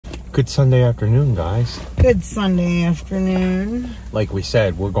Good Sunday afternoon, guys. Good Sunday afternoon. Like we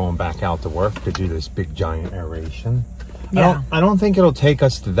said, we're going back out to work to do this big giant aeration. Yeah. I don't think it'll take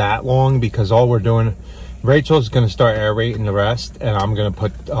us that long because all we're doing, Rachel's going to start aerating the rest, and I'm going to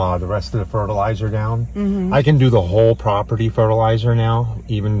put the rest of the fertilizer down. I can do the whole property fertilizer now,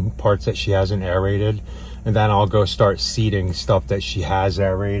 even parts that she hasn't aerated, and then I'll go start seeding stuff that she has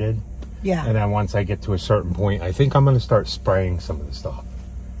aerated. Yeah. And then once I get to a certain point, I think I'm going to start spraying some of the stuff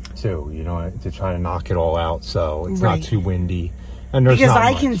too, you know, to try to knock it all out so it's not too windy. And there's because not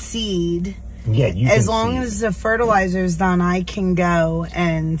I much. Can seed. Yeah, you as can long seed. as the fertilizer's done, I can go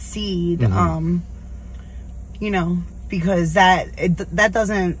and seed. You know, because that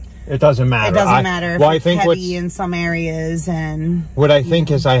doesn't. It doesn't matter. It doesn't matter if well, it's I think heavy in some areas, and what I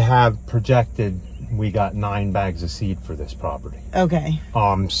think is I have projected we got 9 bags of seed for this property. Okay.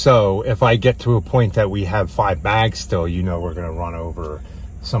 So if I get to a point that we have 5 bags still, you know, we're going to run over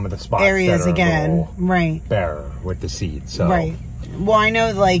some of the spots areas that are again, right? Bare with the seed. So right. Well, I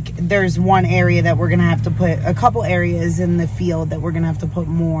know like there's one area that we're gonna have to put a couple areas in the field that we're gonna have to put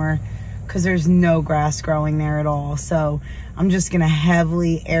more because there's no grass growing there at all. So I'm just gonna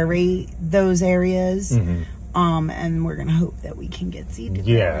heavily aerate those areas. And we're gonna hope that we can get seed.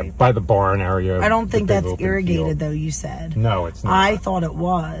 Yeah, by the barn area. I don't think that's open irrigated field. though, you said. No, it's not. I thought it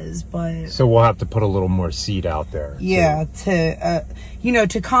was, but so we'll have to put a little more seed out there. Yeah, to you know,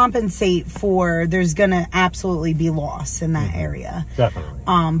 to compensate for there's gonna absolutely be loss in that area.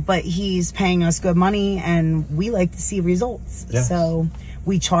 Definitely. But he's paying us good money and we like to see results. Yes. So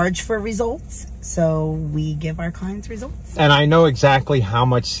we charge for results. So we give our clients results. And I know exactly how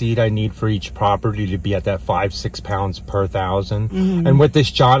much seed I need for each property to be at that 5-6 pounds per 1,000. And with this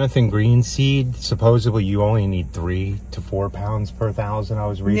Jonathan Green seed, supposedly you only need 3 to 4 pounds per 1,000. I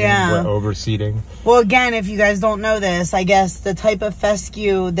was reading with overseeding. Well, again, if you guys don't know this, I guess the type of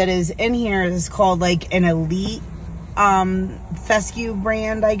fescue that is in here is called like an elite fescue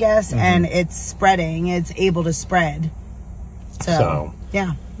brand, I guess, and it's spreading. It's able to spread. So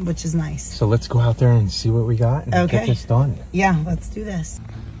yeah, which is nice. So let's go out there and see what we got and get this done. Yeah, let's do this.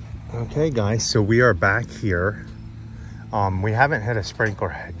 Okay, guys, so we are back here. We haven't hit a sprinkler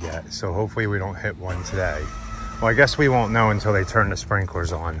head yet, so hopefully we don't hit one today. Well, I guess we won't know until they turn the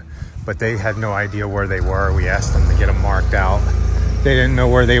sprinklers on, but they had no idea where they were. We asked them to get them marked out. They didn't know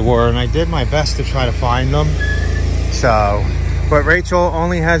where they were, and I did my best to try to find them. So, but Rachel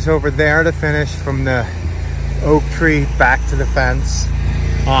only has over there to finish from the oak tree back to the fence.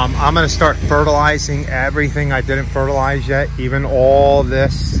 I'm going to start fertilizing everything I didn't fertilize yet, even all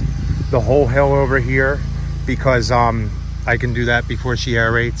this, the whole hill over here, because I can do that before she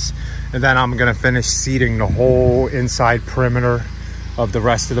aerates. And then I'm going to finish seeding the whole inside perimeter of the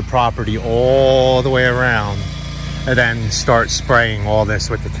rest of the property all the way around, and then start spraying all this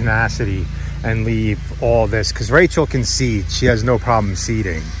with the tenacity and leave all this, because Rachel can seed. She has no problem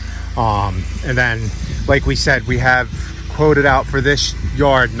seeding. And then, like we said, we have quoted out for this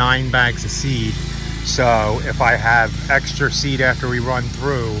yard 9 bags of seed. So if I have extra seed after we run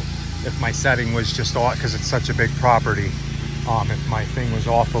through, if my setting was just off, because it's such a big property, if my thing was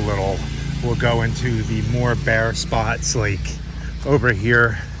off a little, we'll go into the more bare spots, like over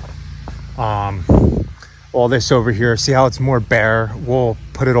here, all this over here. See how it's more bare? We'll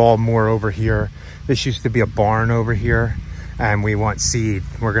put it all more over here. This used to be a barn over here, and we want seed.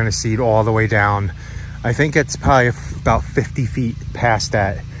 We're going to seed all the way down. I think it's probably about 50 feet past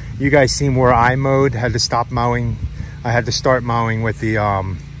that. You guys seen where I mowed, had to stop mowing. I had to start mowing with the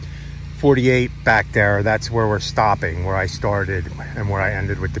 48 back there. That's where we're stopping, where I started and where I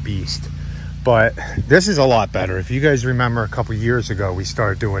ended with the beast. But this is a lot better. If you guys remember, a couple years ago we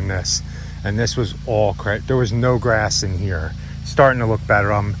started doing this, and this was all crap. There was no grass in here. It's starting to look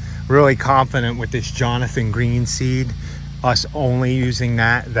better. I'm really confident with this Jonathan Green seed, us only using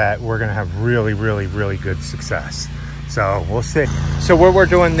that we're gonna have really good success. So we'll see. So what we're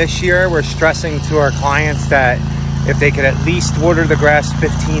doing this year, we're stressing to our clients that if they could at least water the grass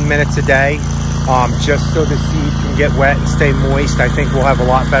 15 minutes a day, just so the seed can get wet and stay moist, I think we'll have a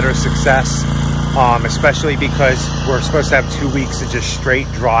lot better success, especially because we're supposed to have 2 weeks of just straight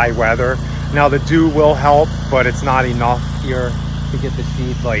dry weather. Now the dew will help, but it's not enough here to get the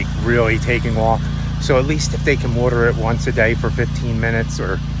seed like really taking off. So at least if they can water it once a day for 15 minutes,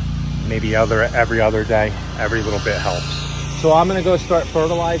 or maybe every other day, every little bit helps. So I'm gonna go start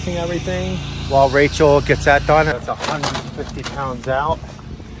fertilizing everything while Rachel gets that done. That's 150 pounds out.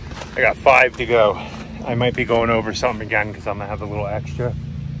 I got 5 to go. I might be going over something again because I'm gonna have a little extra.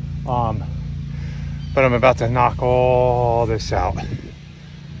 But I'm about to knock all this out.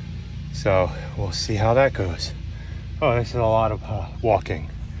 So we'll see how that goes. Oh, this is a lot of walking.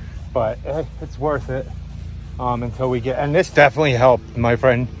 but it's worth it until we get, and this definitely helped. My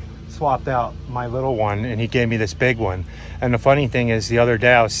friend swapped out my little one and he gave me this big one. And the funny thing is, the other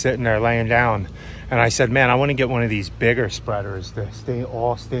day I was sitting there laying down and I said, man, I want to get one of these bigger spreaders, the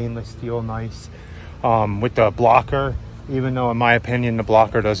all stainless steel, nice, with the blocker, even though in my opinion the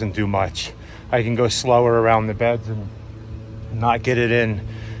blocker doesn't do much. I can go slower around the beds and not get it in.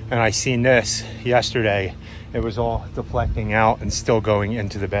 And I seen this yesterday, it was all deflecting out and still going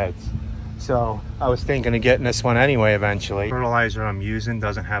into the beds. So I was thinking of getting this one anyway eventually. Fertilizer I'm using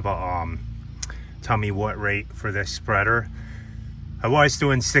doesn't have a tell me what rate for this spreader. I was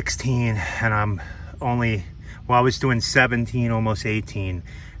doing 16 and I'm only, well, I was doing 17, almost 18,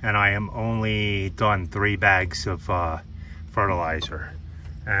 and I am only done 3 bags of fertilizer,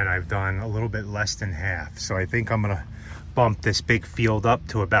 and I've done a little bit less than half. So I think I'm gonna bump this big field up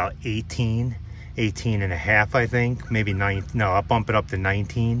to about 18 and a half, I think, maybe 9. No, I'll bump it up to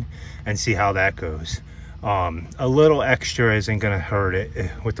 19 and see how that goes. A little extra isn't gonna hurt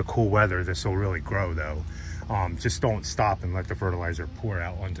it. With the cool weather, this will really grow though. Just don't stop and let the fertilizer pour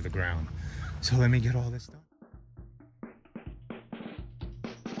out onto the ground. So let me get all this done.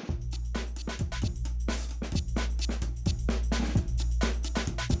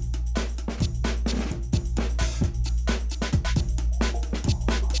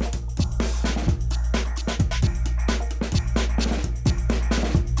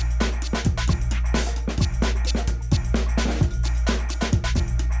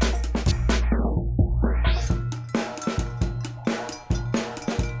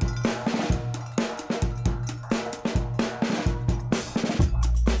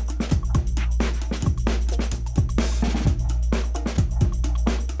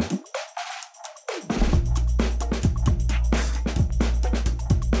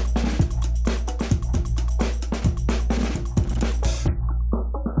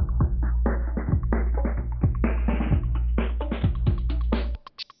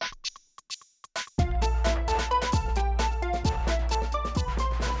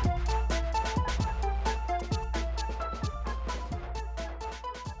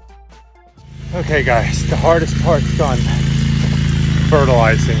 Okay guys, the hardest part's done,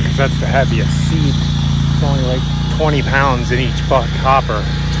 fertilizing, because that's the heaviest seed. It's only like 20 pounds in each buck hopper,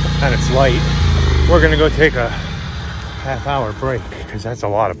 and it's light. We're gonna go take a half-hour break, because that's a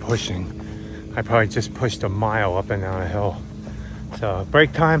lot of pushing. I probably just pushed a mile up and down a hill. So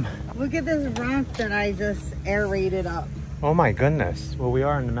break time. Look at this rock that I just aerated up. Oh my goodness, well, we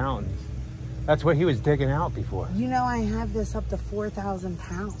are in the mountains. That's what he was digging out before. You know, I have this up to 4,000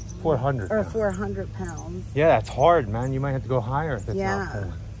 pounds. 400 Or pounds. 400 pounds. Yeah, that's hard, man. You might have to go higher if it's not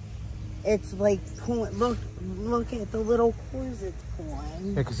full. It's like, look at the little cores it's pulling.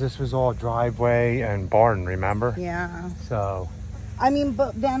 Yeah, because this was all driveway and barn, remember? Yeah. So. I mean,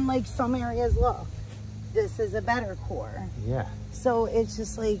 but then like some areas, look, this is a better core. Yeah. So it's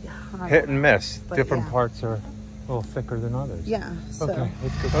just like. Hit and miss. Different yeah. Parts are a little thicker than others. Yeah. So. Okay,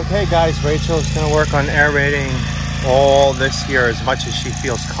 it's good. Okay guys, Rachel's gonna work on aerating all this here as much as she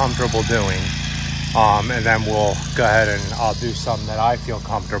feels comfortable doing. And then we'll go ahead and I'll do some that I feel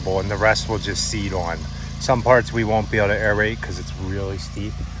comfortable, and the rest we'll just seed on. Some parts we won't be able to aerate because it's really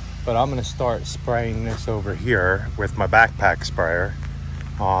steep. But I'm gonna start spraying this over here with my backpack sprayer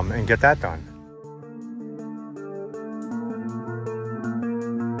and get that done.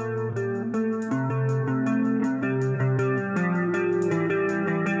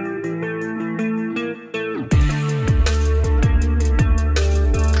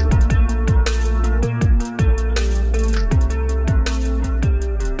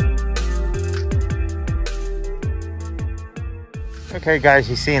 Okay guys,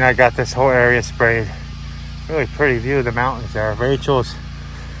 you seen I got this whole area sprayed. Really pretty view of the mountains there. Rachel's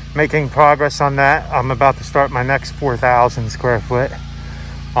making progress on that. I'm about to start my next 4,000 square foot,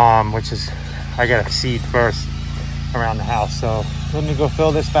 which is, I gotta seed first around the house. So let me go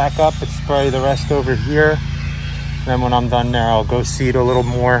fill this back up and spray the rest over here. Then when I'm done there, I'll go seed a little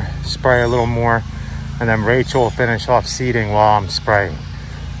more, spray a little more, and then Rachel will finish off seeding while I'm spraying.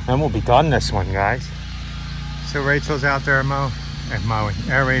 Then we'll be done this one, guys. So Rachel's out there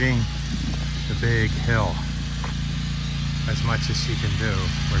aerating the big hill as much as she can do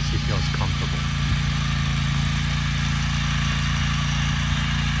where she feels comfortable.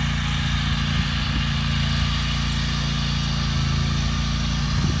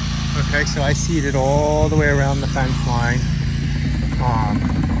 Okay, so I seeded all the way around the fence line,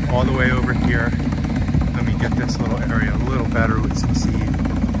 all the way over here. Let me get this little area a little better with some seed.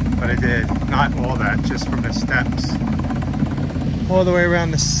 But I did not all that, just from the steps all the way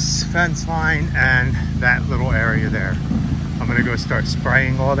around the fence line and that little area there. I'm gonna go start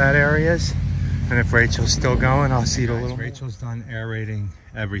spraying all that areas. And if Rachel's still going, I'll seed a little. Rachel's done aerating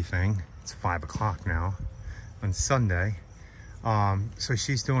everything. It's 5 o'clock now on Sunday. So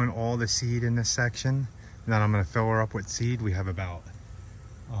she's doing all the seed in this section. And then I'm gonna fill her up with seed. We have about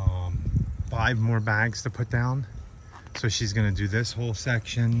 5 more bags to put down. So she's gonna do this whole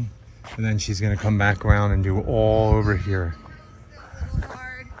section, and then she's gonna come back around and do all over here.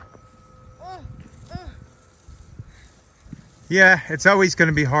 Yeah, it's always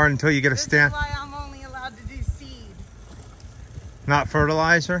gonna be hard until you get a stand. That's why I'm only allowed to do seed. Not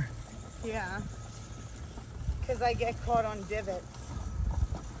fertilizer? Yeah, because I get caught on divots.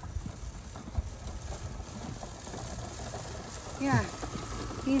 Yeah,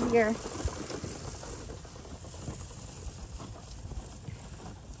 easier.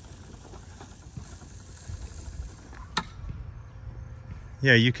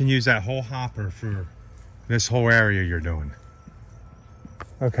 Yeah, you can use that whole hopper for this whole area you're doing.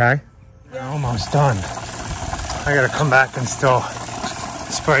 Okay? Yeah. Almost done. I gotta come back and still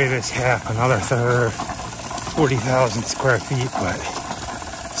spray this half, another third, 40,000 square feet, but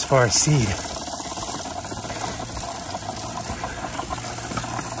as far as seed.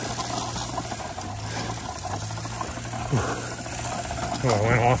 Oh, I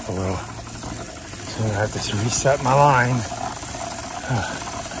went off a little. So I have to reset my line.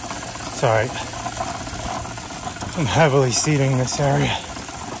 It's all right. I'm heavily seeding this area.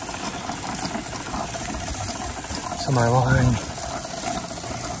 So my line.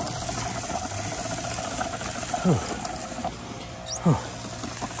 Okay.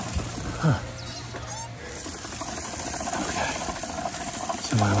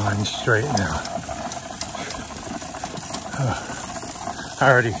 So my line's straight now. I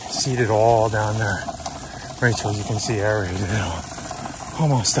already seeded all down there. Rachel, you can see aerated it all.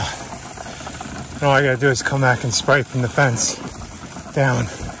 Almost done. And all I gotta do is come back and spray from the fence down.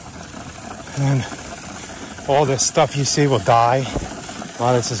 And then all this stuff you see will die. A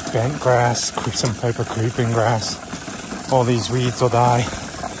lot of this is bent grass, some type of creeping grass. All these weeds will die.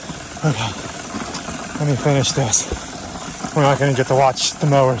 Okay, let me finish this. We're not gonna get to watch the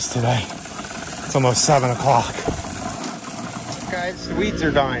mowers today. It's almost 7 o'clock. Guys, the weeds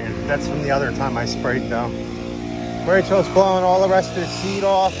are dying. That's from the other time I sprayed though. Rachel's blowing all the rest of the seed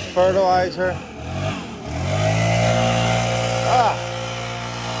off, fertilizer.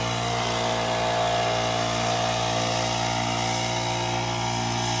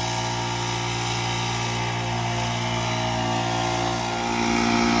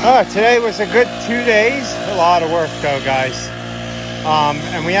 Today was a good 2 days. A lot of work though, guys.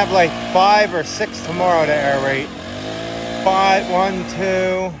 And we have like 5 or 6 tomorrow to aerate. 1,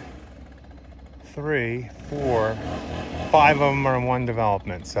 2, 3, 4, 5 of them are in one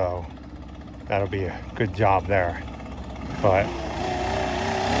development, so that'll be a good job there. But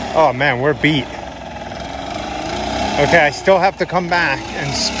oh man, we're beat. Okay, I still have to come back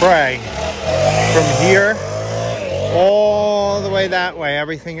and spray from here all the way that way,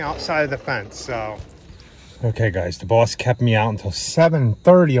 everything outside of the fence. So okay guys, the boss kept me out until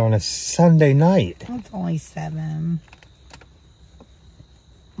 7:30 on a Sunday night. It's only 7.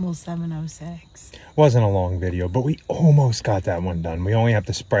 Well, 7:06. Wasn't a long video, but we almost got that one done. We only have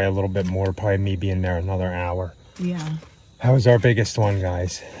to spray a little bit more, probably me being there another hour. Yeah. That was our biggest one,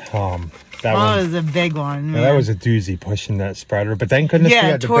 guys. That one was a big one. Yeah, that was a doozy pushing that spreader. But thank goodness we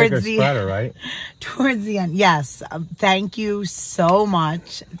had the bigger spreader, right? Towards the end, yes. Thank you so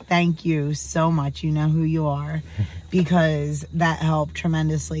much. Thank you so much. You know who you are. Because that helped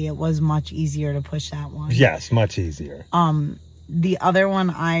tremendously. It was much easier to push that one. Yes, much easier. The other one,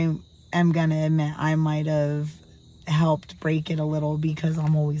 I am going to admit, I might have helped break it a little because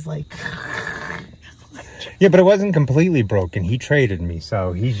I'm always like... Yeah, but it wasn't completely broken. He traded me,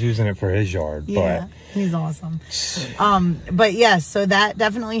 so he's using it for his yard. Yeah, but he's awesome. But yes, so that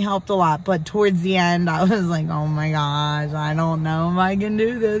definitely helped a lot. But towards the end, I was like, oh my gosh, I don't know if I can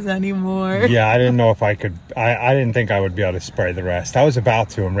do this anymore. Yeah, I didn't know if I could. I didn't think I would be able to spray the rest. I was about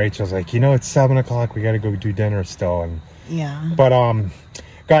to, and Rachel's like, you know, it's 7 o'clock. We got to go do dinner still. And yeah. But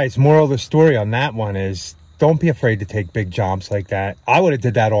guys, moral of the story on that one is, don't be afraid to take big jumps like that. I would have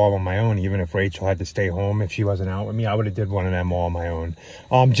did that all on my own, even if Rachel had to stay home. If she wasn't out with me, I would have did one of them all on my own.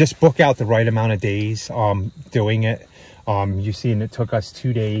 Just book out the right amount of days doing it. You see, and it took us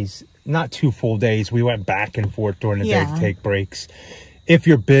 2 days, not 2 full days. We went back and forth during the day to take breaks. If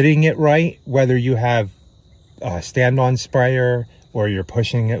you're bidding it right, whether you have a stand-on sprayer or you're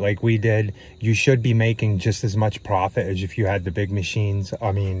pushing it like we did, you should be making just as much profit as if you had the big machines.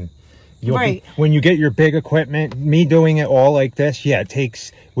 I mean, Right. When you get your big equipment, me doing it all like this, yeah,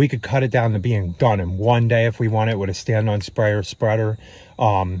 we could cut it down to being done in one day if we want it with a stand-on sprayer spreader.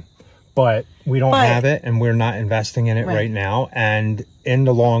 But we don't have it, and we're not investing in it right now. And in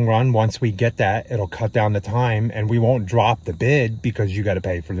the long run, once we get that, it'll cut down the time, and we won't drop the bid because you got to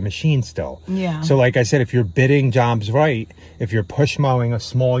pay for the machine still. Yeah. So like I said, if you're bidding jobs right, if you're push mowing a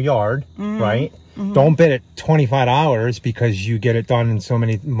small yard, right, don't bid it $25 because you get it done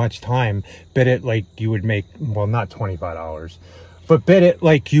in much time. Bid it like you would make, well, not $25, but bid it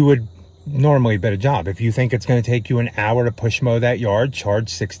like you would normally bid a job. If you think it's going to take you an hour to push mow that yard, charge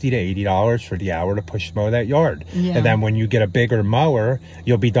 $60 to $80 for the hour to push mow that yard. Yeah. And then when you get a bigger mower,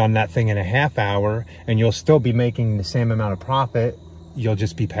 you'll be done that thing in a half hour, and you'll still be making the same amount of profit. You'll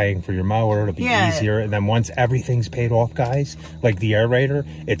just be paying for your mower. It'll be easier. And then once everything's paid off, guys, like the aerator,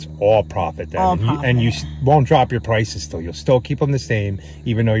 it's all profit then. And you won't drop your prices still. You'll still keep them the same,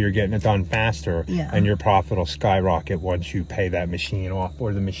 even though you're getting it done faster. Yeah. And your profit will skyrocket once you pay that machine off,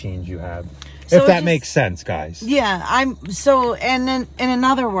 or the machines you have. So if that makes sense, guys. Yeah. And then in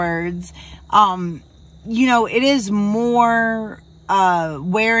other words, you know, it is more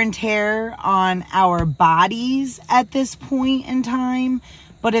wear and tear on our bodies at this point in time,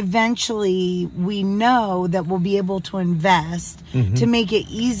 but eventually we know that we'll be able to invest to make it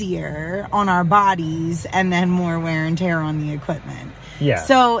easier on our bodies, and then more wear and tear on the equipment. Yeah.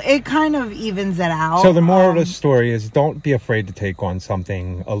 So it kind of evens it out. So the moral of the story is, don't be afraid to take on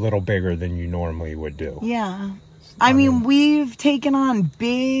something a little bigger than you normally would do. Yeah. I mean, we've taken on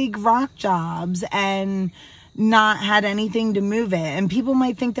big rock jobs and not had anything to move it, and people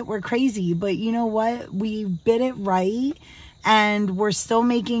might think that we're crazy, but you know what, we bid it right, and we're still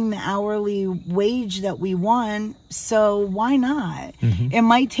making the hourly wage that we want, so why not? It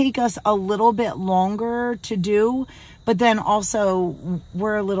might take us a little bit longer to do, but then also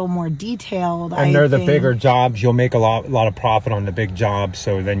we're a little more detailed, and they're the bigger jobs. You'll make a lot of profit on the big jobs,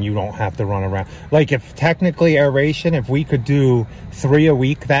 so then you don't have to run around. Like, if technically aeration, if we could do 3 a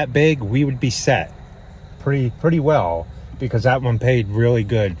week that big, we would be set pretty well, because that one paid really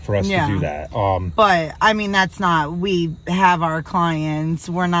good for us to do that. But I mean, that's not, we have our clients,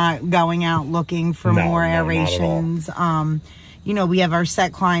 we're not going out looking for more aerations. You know, we have our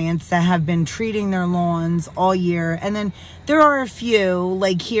set clients that have been treating their lawns all year, and then there are a few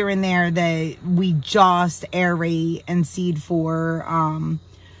like here and there that we just aerate and seed for,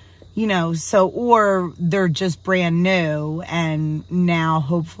 you know, so, or they're just brand new, and now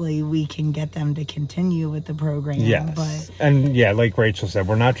hopefully we can get them to continue with the program. Yes. But, and yeah, like Rachel said,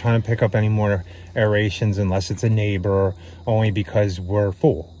 we're not trying to pick up any more aerations unless it's a neighbor, only because we're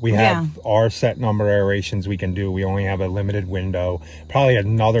full. We have our set number of aerations we can do. We only have a limited window. Probably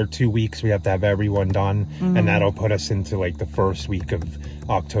another 2 weeks we have to have everyone done, and that'll put us into like the first week of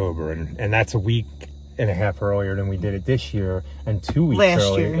October, and that's a week and a half earlier than we did it this year, and 2 weeks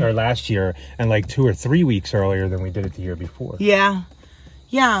last year, and like 2 or 3 weeks earlier than we did it the year before. Yeah.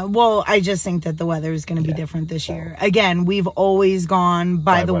 Well, I just think that the weather is going to be different this year. Again, we've always gone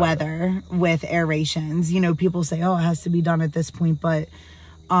by the weather with aerations. You know, people say, oh, it has to be done at this point, but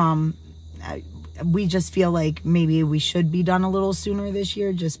we just feel like maybe we should be done a little sooner this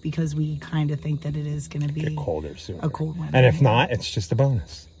year, just because we kind of think that it is going to be colder sooner. A cold winter. And if not, it's just a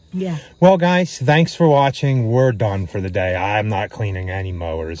bonus. Yeah. Well, guys, thanks for watching. We're done for the day. I'm not cleaning any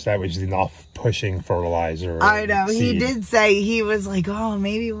mowers. That was enough pushing fertilizer. I know. He did say, he was like, oh,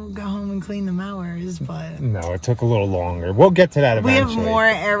 maybe we'll go home and clean the mowers, but no, it took a little longer. We'll get to that eventually. We have more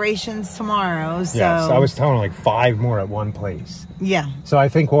aerations tomorrow, so yes, I was telling like 5 more at one place. Yeah. So I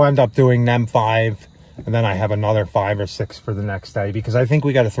think we'll end up doing them 5, and then I have another 5 or 6 for the next day, because I think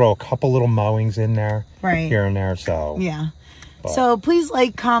we got to throw a couple little mowings in there, here and there. So yeah. So please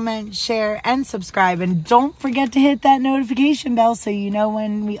like, comment, share, and subscribe. And don't forget to hit that notification bell so you know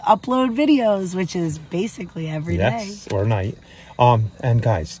when we upload videos, which is basically every day. Yes, or night. And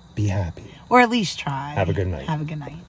guys, be happy. Or at least try. Have a good night. Have a good night.